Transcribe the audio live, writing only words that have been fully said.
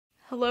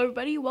Hello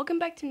everybody, welcome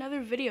back to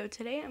another video.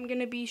 Today I'm going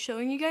to be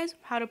showing you guys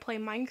how to play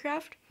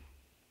Minecraft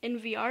in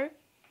VR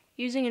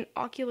using an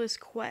Oculus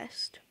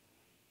Quest.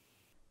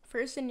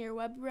 First, in your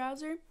web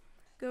browser,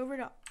 go over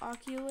to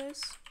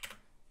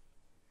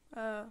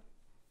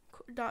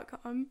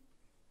oculus.com.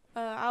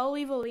 I'll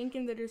leave a link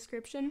in the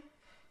description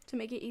to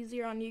make it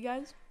easier on you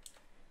guys.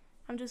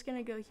 I'm just going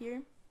to go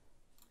here,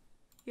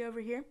 go over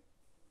here,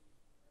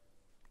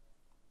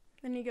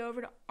 then you go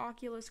over to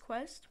Oculus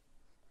Quest.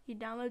 You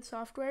download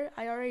software.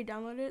 I already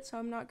downloaded it, so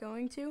I'm not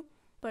going to,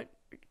 but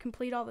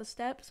complete all the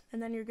steps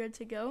and then you're good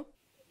to go.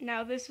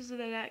 Now this is the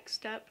next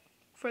step.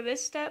 For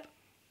this step,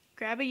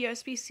 grab a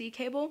USB-C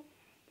cable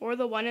or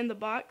the one in the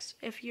box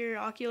if your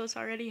Oculus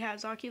already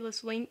has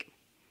Oculus Link.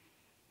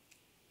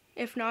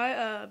 If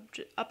not,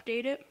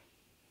 update it,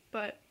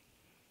 but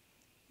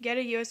get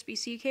a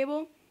USB-C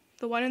cable.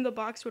 The one in the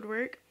box would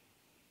work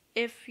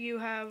if you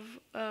have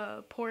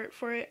a port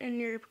for it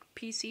in your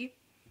PC.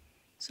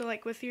 So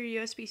like with your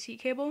USB-C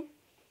cable,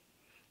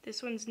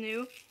 this one's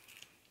new.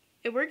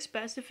 It works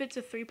best if it's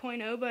a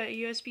 3.0, but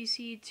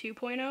USB-C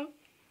 2.0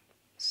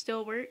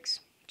 still works.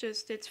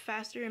 Just it's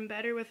faster and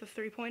better with a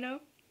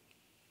 3.0.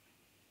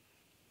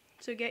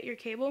 So get your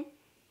cable.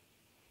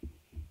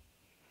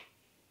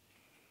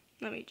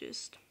 Let me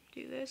just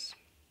do this.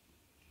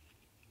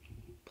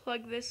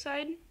 Plug this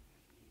side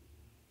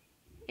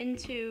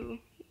into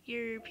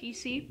your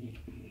PC,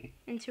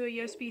 into a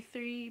USB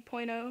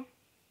 3.0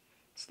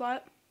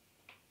 slot.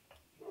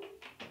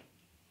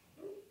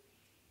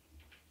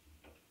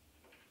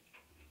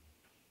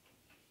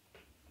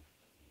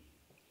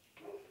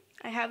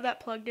 I have that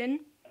plugged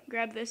in.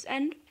 Grab this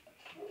end,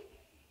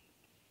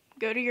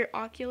 go to your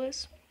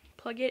Oculus,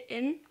 plug it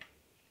in,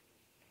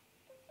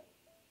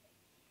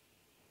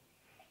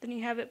 then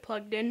you have it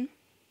plugged in.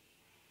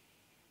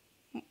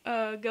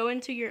 Go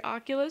into your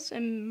Oculus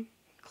and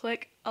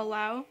click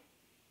allow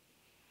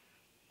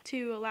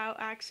to allow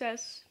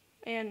access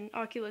and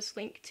Oculus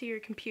Link to your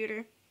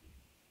computer.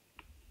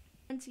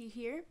 Once you're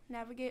here,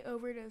 navigate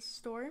over to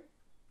store,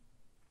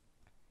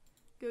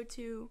 go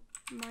to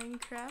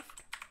Minecraft,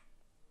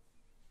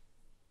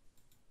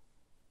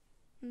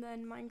 and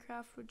then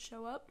Minecraft would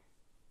show up.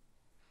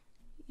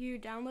 You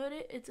download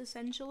it. It's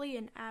essentially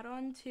an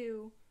add-on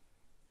to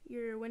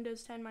your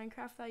Windows 10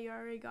 Minecraft that you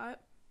already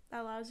got that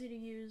allows you to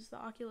use the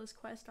Oculus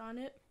Quest on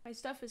it. My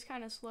stuff is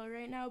kind of slow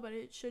right now, but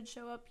it should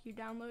show up. You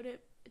download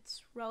it.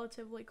 It's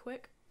relatively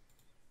quick.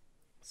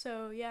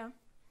 So yeah,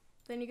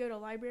 then you go to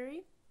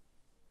library,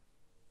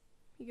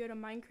 you go to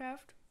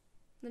Minecraft,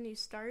 then you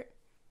start.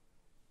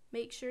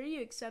 Make sure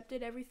you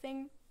accepted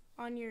everything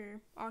on your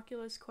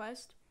Oculus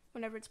Quest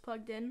whenever it's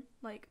plugged in,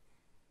 like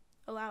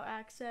allow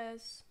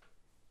access,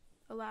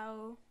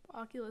 allow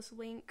Oculus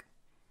Link,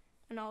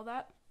 and all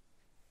that.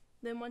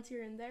 Then once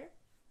you're in there,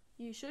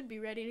 you should be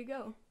ready to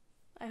go.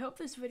 I hope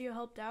this video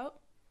helped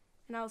out,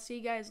 and I'll see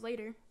you guys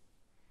later.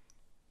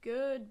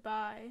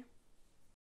 Goodbye.